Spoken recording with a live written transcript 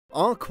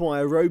Our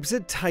choir robes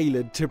are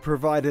tailored to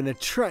provide an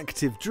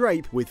attractive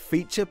drape with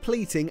feature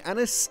pleating and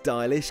a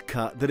stylish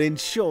cut that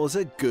ensures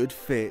a good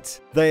fit.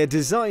 They are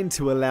designed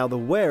to allow the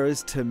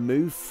wearers to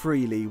move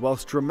freely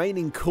whilst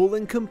remaining cool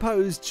and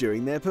composed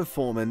during their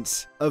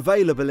performance.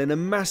 Available in a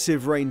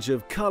massive range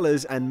of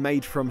colours and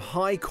made from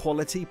high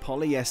quality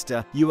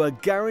polyester, you are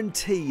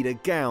guaranteed a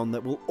gown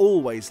that will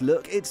always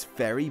look its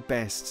very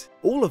best.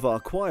 All of our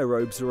choir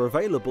robes are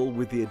available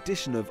with the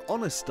addition of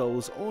honour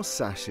stoles or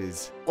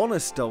sashes. Honour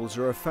stoles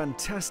are a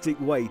fantastic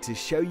way to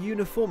show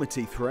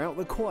uniformity throughout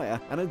the choir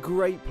and a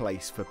great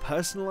place for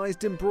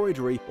personalised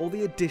embroidery or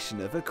the addition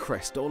of a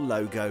crest or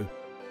logo.